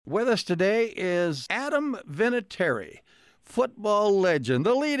With us today is Adam Vinatieri, football legend,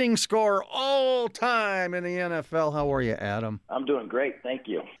 the leading scorer all time in the NFL. How are you, Adam? I'm doing great, thank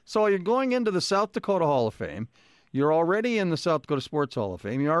you. So you're going into the South Dakota Hall of Fame. You're already in the South Dakota Sports Hall of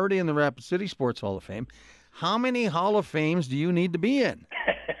Fame. You're already in the Rapid City Sports Hall of Fame. How many Hall of Fames do you need to be in?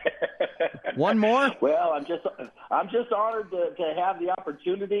 One more? Well, I'm just honored to have the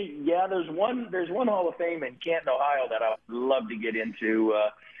opportunity. Yeah, there's one Hall of Fame in Canton, Ohio that I'd love to get into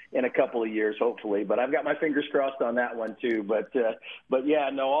in a couple of years, hopefully. But I've got my fingers crossed on that one too. But yeah,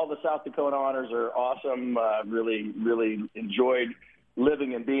 no, all the South Dakota honors are awesome. Really enjoyed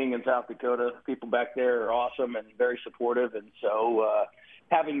living and being in South Dakota. People back there are awesome and very supportive, and so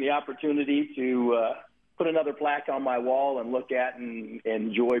having the opportunity to put another plaque on my wall and look at and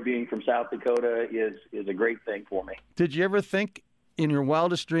enjoy being from South Dakota is a great thing for me. Did you ever think in your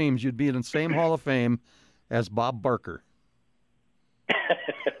wildest dreams you'd be in the same Hall of Fame as Bob Barker?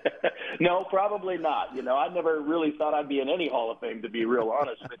 No, probably not. You know, I never really thought I'd be in any Hall of Fame, to be real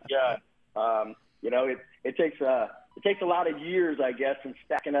honest. But yeah, you know, it takes a lot of years, I guess, and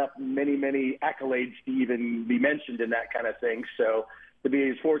stacking up many accolades to even be mentioned in that kind of thing. So to be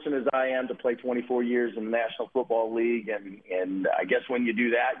as fortunate as I am to play 24 years in the National Football League, and I guess when you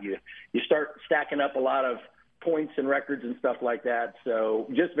do that, you start stacking up a lot of points and records and stuff like that. So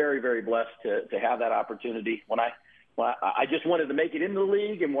just very blessed to have that opportunity. When I just wanted to make it into the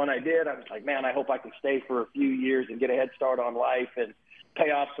league, and when I did, I was like, man, I hope I can stay for a few years and get a head start on life and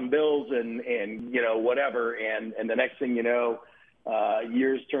pay off some bills and you know, whatever. And the next thing you know,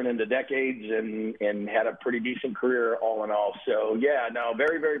 years turn into decades and had a pretty decent career all in all. So yeah, no,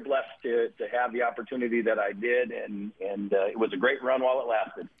 very blessed to have the opportunity that I did, and it was a great run while it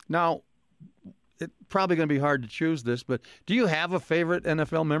lasted. Now, it's probably going to be hard to choose this, but do you have a favorite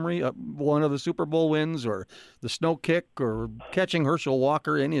NFL memory? One of the Super Bowl wins, or the snow kick, or catching Herschel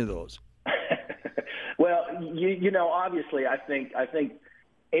Walker, any of those? Well, you know, obviously, I think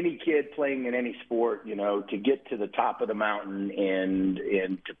any kid playing in any sport, you know, to get to the top of the mountain and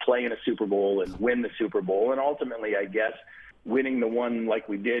to play in a Super Bowl and win the Super Bowl, and ultimately, I guess, winning the one like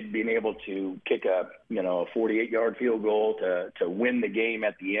we did, being able to kick a 48-yard field goal to win the game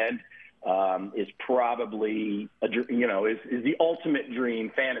at the end, is probably is the ultimate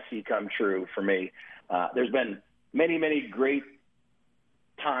dream fantasy come true for me. There's been many great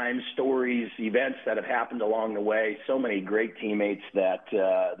times, stories, events that have happened along the way. So many great teammates that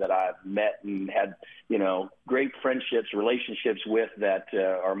I've met and had, you know, great friendships, relationships with that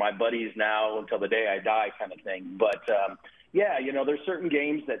are my buddies now until the day I die, kind of thing. But yeah, you know, there's certain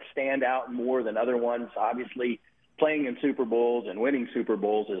games that stand out more than other ones. Obviously, playing in Super Bowls and winning Super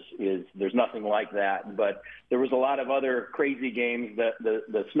Bowls is there's nothing like that. But there was a lot of other crazy games.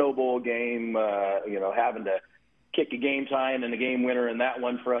 The Snow Bowl game, having to kick a game tie and a game winner in that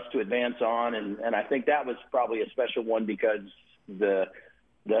one for us to advance on, and I think that was probably a special one because the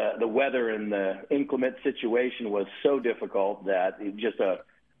weather and the inclement situation was so difficult that it just a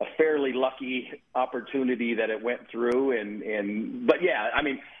fairly lucky opportunity that it went through. But yeah, I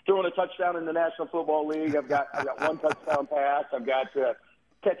mean, throwing a touchdown in the National Football League, I've got one touchdown pass. I've got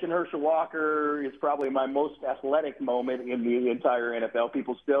catching Herschel Walker is probably my most athletic moment in the entire NFL.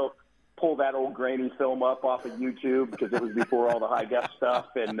 People still pull that old grainy film up off of YouTube because it was before all the high def stuff,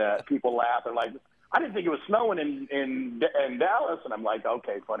 and people laugh and like, I didn't think it was snowing in Dallas, and I'm like,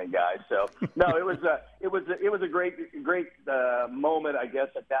 okay, funny guys. So no, it was a great moment, I guess,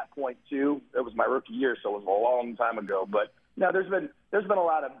 at that point too. It was my rookie year, so it was a long time ago. But no, there's been a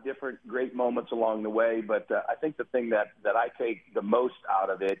lot of different great moments along the way. But I think the thing that I take the most out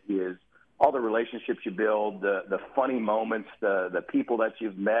of it is all the relationships you build, the funny moments, the people that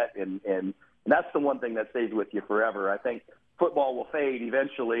you've met, and that's the one thing that stays with you forever. I think football will fade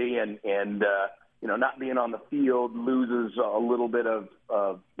eventually, and not being on the field loses a little bit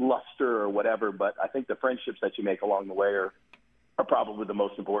of luster or whatever. But I think the friendships that you make along the way are probably the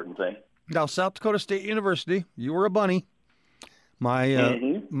most important thing. Now, South Dakota State University, you were a bunny.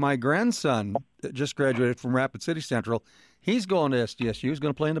 My grandson just graduated from Rapid City Central. He's going to SDSU. He's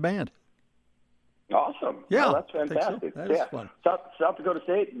going to play in the band. Awesome. Yeah, well, that's fantastic. So. That is fun. South Dakota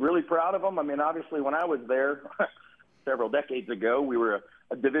State, really proud of them. I mean, obviously, when I was there several decades ago, we were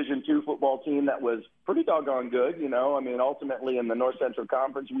a Division II football team that was pretty doggone good. You know, I mean, ultimately in the North Central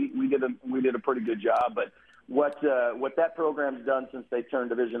Conference, we did a pretty good job. But what that program's done since they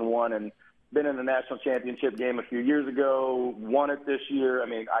turned Division I and been in the national championship game a few years ago, won it this year. I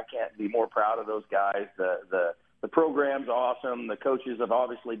mean, I can't be more proud of those guys. The program's awesome. The coaches have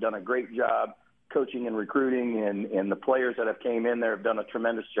obviously done a great job coaching and recruiting, and the players that have came in there have done a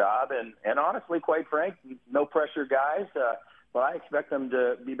tremendous job. And honestly, quite frank, no pressure guys. but I expect them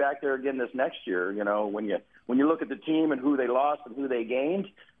to be back there again this next year. You know, when you look at the team and who they lost and who they gained,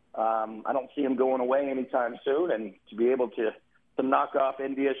 I don't see them going away anytime soon. And to be able to knock off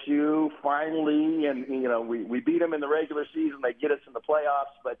NDSU finally, and you know, we beat them in the regular season, they get us in the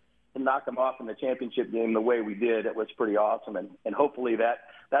playoffs, but to knock them off in the championship game the way we did, it was pretty awesome. And hopefully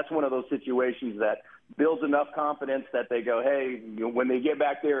that's one of those situations that builds enough confidence that they go, hey, you know, when they get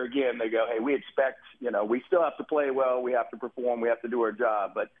back there again, they go, hey, we expect, you know, we still have to play well, we have to perform, we have to do our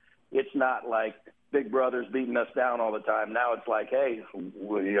job, but it's not like Big Brother's beating us down all the time. Now it's like, hey,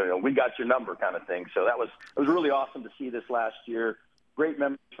 we got your number kind of thing. So it was really awesome to see this last year. Great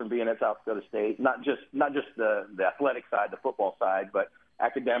memories from being at South Dakota State, not just the athletic side, the football side, but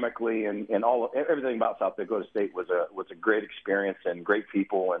academically and everything about South Dakota State was a great experience and great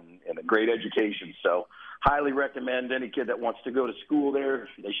people and a great education. So highly recommend any kid that wants to go to school there.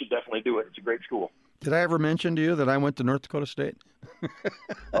 They should definitely do it. It's a great school. Did I ever mention to you that I went to North Dakota State?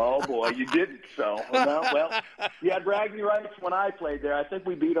 Oh, boy, you didn't. So, well, you had bragging rights when I played there. I think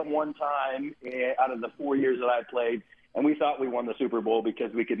we beat them one time out of the 4 years that I played, and we thought we won the Super Bowl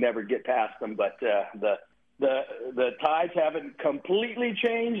because we could never get past them. But the tides haven't completely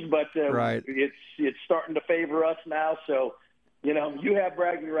changed, but right. It's starting to favor us now. So, you know, you have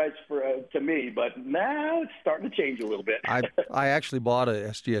bragging rights to me, but now it's starting to change a little bit. I actually bought a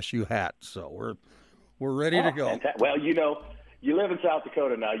SDSU hat, so we're ready to go. Well, you know, you live in South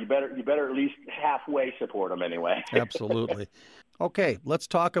Dakota now. You better at least halfway support them anyway. Absolutely. Okay, let's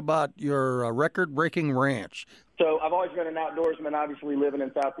talk about your record-breaking ranch. So I've always been an outdoorsman, obviously living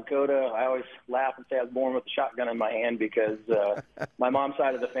in South Dakota. I always laugh and say I was born with a shotgun in my hand because my mom's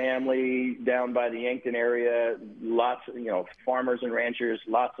side of the family down by the Yankton area, lots of, you know, farmers and ranchers,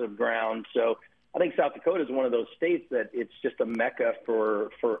 lots of ground. So I think South Dakota is one of those states that it's just a mecca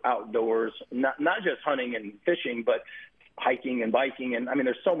for outdoors, not just hunting and fishing, but hiking and biking. And I mean,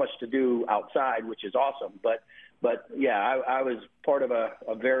 there's so much to do outside, which is awesome. But yeah, I was part of a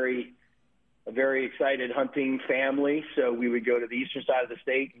very excited hunting family. So we would go to the eastern side of the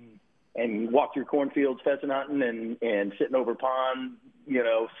state and walk through cornfields, pheasant hunting, and sitting over ponds,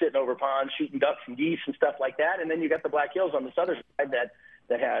 shooting ducks and geese and stuff like that. And then you got the Black Hills on the southern side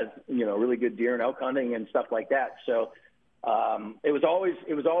that has, you know, really good deer and elk hunting and stuff like that. So it was always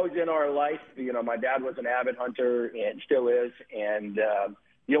in our life. You know, my dad was an avid hunter and still is. And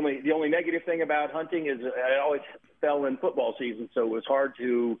the only negative thing about hunting is I always fell in football season, so it was hard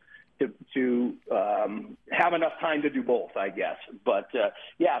to have enough time to do both, I guess. But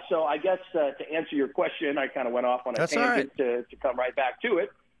yeah, so I guess to answer your question, I kind of went off on a tangent to come right back to it.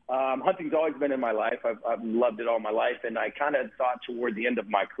 Hunting's always been in my life. I've loved it all my life, and I kind of thought toward the end of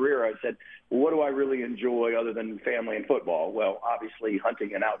my career, I said, well, what do I really enjoy other than family and football? Well, obviously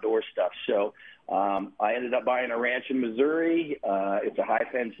hunting and outdoor stuff. So I ended up buying a ranch in Missouri. It's a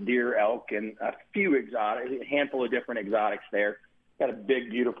high-fence deer, elk, and a handful of different exotics there. Got a big,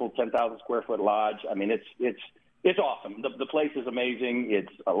 beautiful 10,000 square foot lodge. I mean, it's awesome. The place is amazing.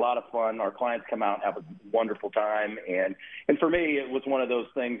 It's a lot of fun. Our clients come out and have a wonderful time. And for me, it was one of those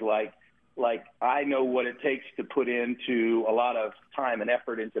things like I know what it takes to put into a lot of time and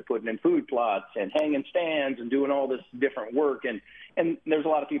effort into putting in food plots and hanging stands and doing all this different work. And there's a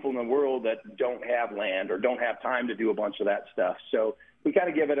lot of people in the world that don't have land or don't have time to do a bunch of that stuff. So we kind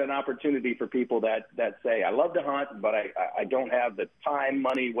of give it an opportunity for people that say, I love to hunt, but I don't have the time,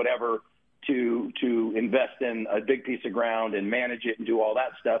 money, whatever, to invest in a big piece of ground and manage it and do all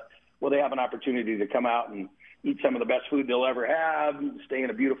that stuff. Well, they have an opportunity to come out and eat some of the best food they'll ever have, stay in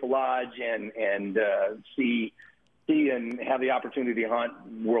a beautiful lodge, and see and have the opportunity to hunt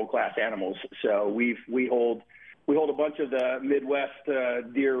world-class animals. So we hold a bunch of the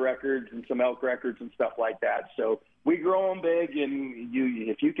Midwest deer records and some elk records and stuff like that. So we grow them big, and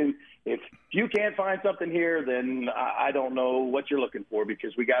if you can't find something here, then I don't know what you're looking for,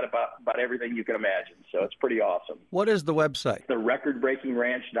 because we got about everything you can imagine. So it's pretty awesome. What is the website? The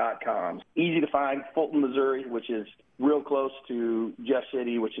recordbreakingranch.com. Easy to find. Fulton, Missouri, which is real close to Jeff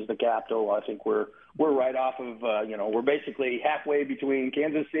City, which is the capital. I think we're right off of, we're basically halfway between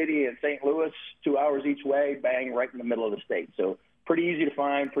Kansas City and St. Louis, 2 hours each way, bang, right in the middle of the state. So pretty easy to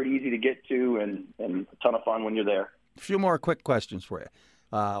find, pretty easy to get to, and a ton of fun when you're there. A few more quick questions for you.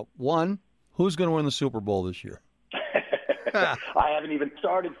 One, who's going to win the Super Bowl this year? I haven't even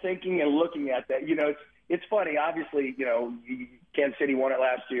started thinking and looking at that. You know, it's funny. Obviously, you know, Kansas City won it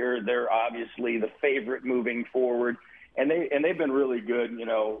last year. They're obviously the favorite moving forward. And they've been really good. You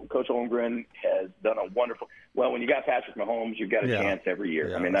know, Coach Holmgren has done a wonderful. Well, when you got Patrick Mahomes, you've got a chance every year.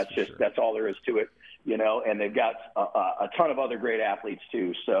 Yeah, I mean, that's all there is to it. You know, and they've got a ton of other great athletes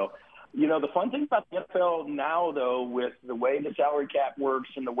too. So The fun thing about the NFL now, though, with the way the salary cap works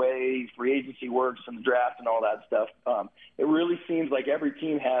and the way free agency works and the draft and all that stuff, it really seems like every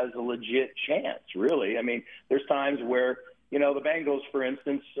team has a legit chance, really. I mean, there's times where, the Bengals, for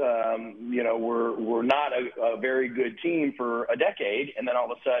instance, were not a very good team for a decade, and then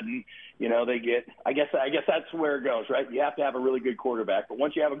all of a sudden, they get. I guess that's where it goes, right? You have to have a really good quarterback, but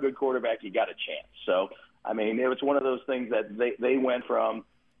once you have a good quarterback, you got a chance. So, I mean, it was one of those things that they went from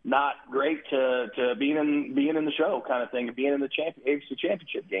not great to being in the show kind of thing, and being in the AFC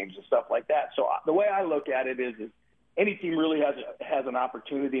Championship games and stuff like that. So the way I look at it is any team really has an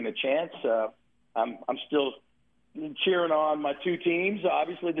opportunity and a chance. I'm still cheering on my two teams.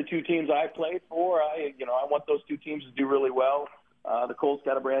 Obviously, the two teams I played for, I want those two teams to do really well. The Colts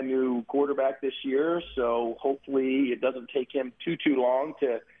got a brand new quarterback this year, so hopefully it doesn't take him too long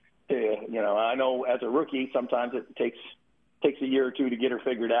to I know as a rookie sometimes it takes a year or two to get her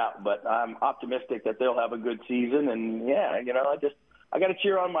figured out, but I'm optimistic that they'll have a good season. And I got to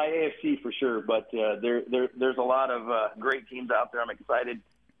cheer on my AFC for sure. But there's a lot of great teams out there. I'm excited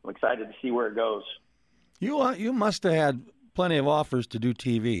to see where it goes. You must have had plenty of offers to do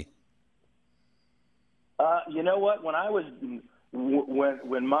TV. You know what? When I was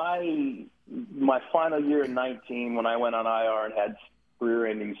when my final year in 19, when I went on IR and had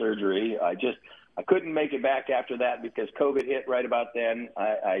career-ending surgery, I couldn't make it back after that because COVID hit right about then.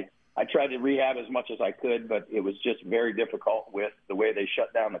 I tried to rehab as much as I could, but it was just very difficult with the way they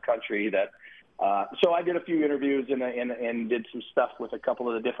shut down the country. So I did a few interviews and did some stuff with a couple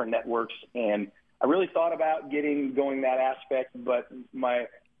of the different networks, and I really thought about going that aspect. But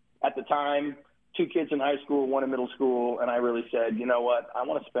at the time, 2 kids in high school, 1 in middle school, and I really said, you know what, I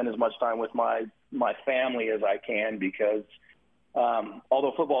want to spend as much time with my family as I can because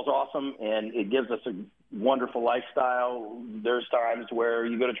although football's awesome and it gives us a wonderful lifestyle, there's times where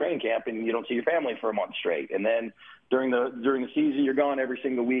you go to training camp and you don't see your family for a month straight. And then during the season, you're gone every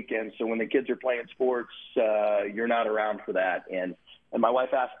single weekend. So when the kids are playing sports, you're not around for that. And my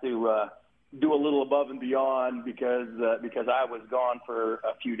wife has to do a little above and beyond because I was gone for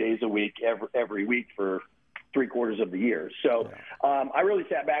a few days a week every week for 3/4 of the year. So I really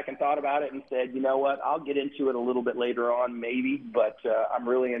sat back and thought about it and said, you know what, I'll get into it a little bit later on maybe, but I'm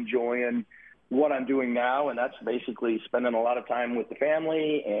really enjoying what I'm doing now, and that's basically spending a lot of time with the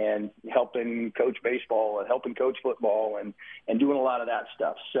family and helping coach baseball and helping coach football and doing a lot of that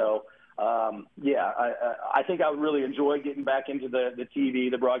stuff. So, I think I would really enjoy getting back into the TV,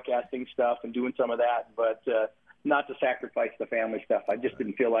 the broadcasting stuff and doing some of that, but not to sacrifice the family stuff. I just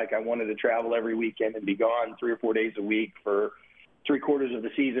didn't feel like I wanted to travel every weekend and be gone 3 or 4 days a week for 3/4 of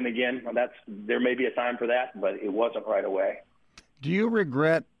the season again. There may be a time for that, but it wasn't right away. Do you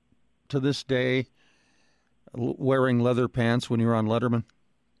regret to this day wearing leather pants when you were on Letterman?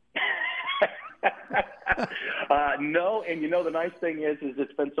 No, and the nice thing is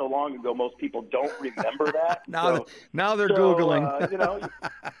it's been so long ago, most people don't remember that. now they're Googling.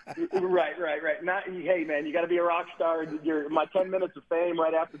 Right. Hey, man, you got to be a rock star. My 10 minutes of fame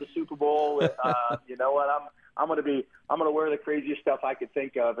right after the Super Bowl. You know what? I'm going to wear the craziest stuff I could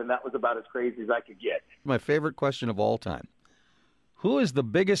think of, and that was about as crazy as I could get. My favorite question of all time: who is the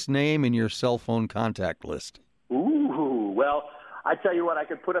biggest name in your cell phone contact list? Ooh, well, I tell you what, I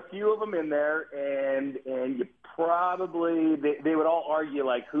could put a few of them in there, and you probably they would all argue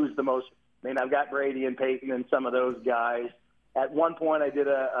like who's the most. I mean, I've got Brady and Peyton and some of those guys. At one point, I did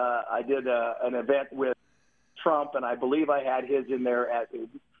an event with Trump, and I believe I had his in there at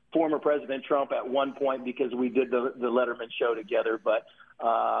former President Trump at one point because we did the Letterman show together. But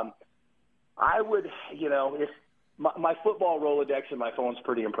I would, if my football Rolodex in my phone's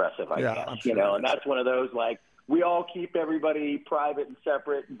pretty impressive, I guess. Sure. And that's one of those like. We all keep everybody private and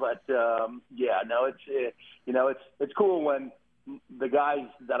separate, but it's cool when the guys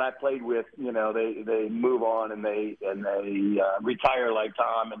that I played with, they move on and they retire like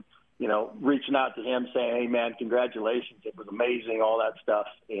Tom, and reaching out to him saying, "Hey man, congratulations! It was amazing," all that stuff,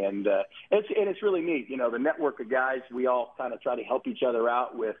 and it's really neat. The network of guys, we all kind of try to help each other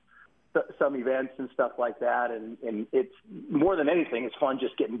out with some events and stuff like that, and it's more than anything, it's fun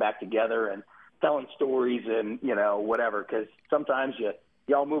just getting back together and telling stories and, whatever, because sometimes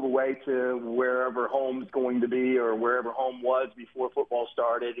y'all move away to wherever home's going to be or wherever home was before football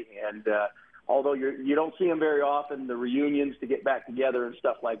started. And although you don't see them very often, the reunions to get back together and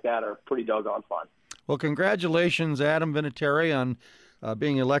stuff like that are pretty doggone fun. Well, congratulations, Adam Vinatieri, on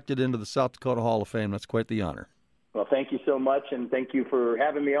being elected into the South Dakota Hall of Fame. That's quite the honor. Well, thank you so much, and thank you for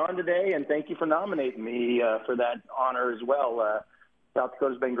having me on today, and thank you for nominating me for that honor as well. South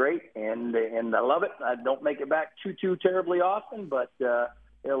Dakota's been great, and I love it. I don't make it back too terribly often, but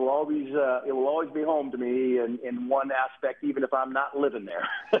it will always be home to me in one aspect, even if I'm not living there.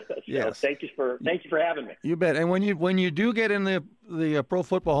 So Yes. thank you for having me. You bet. And when you do get in the Pro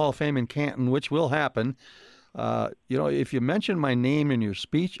Football Hall of Fame in Canton, which will happen, if you mention my name in your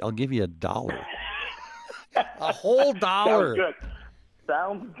speech, I'll give you $1. A whole dollar.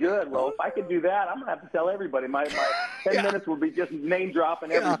 Sounds good. Well, if I could do that, I'm going to have to tell everybody. My 10 minutes will be just name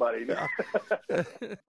dropping everybody. Yeah.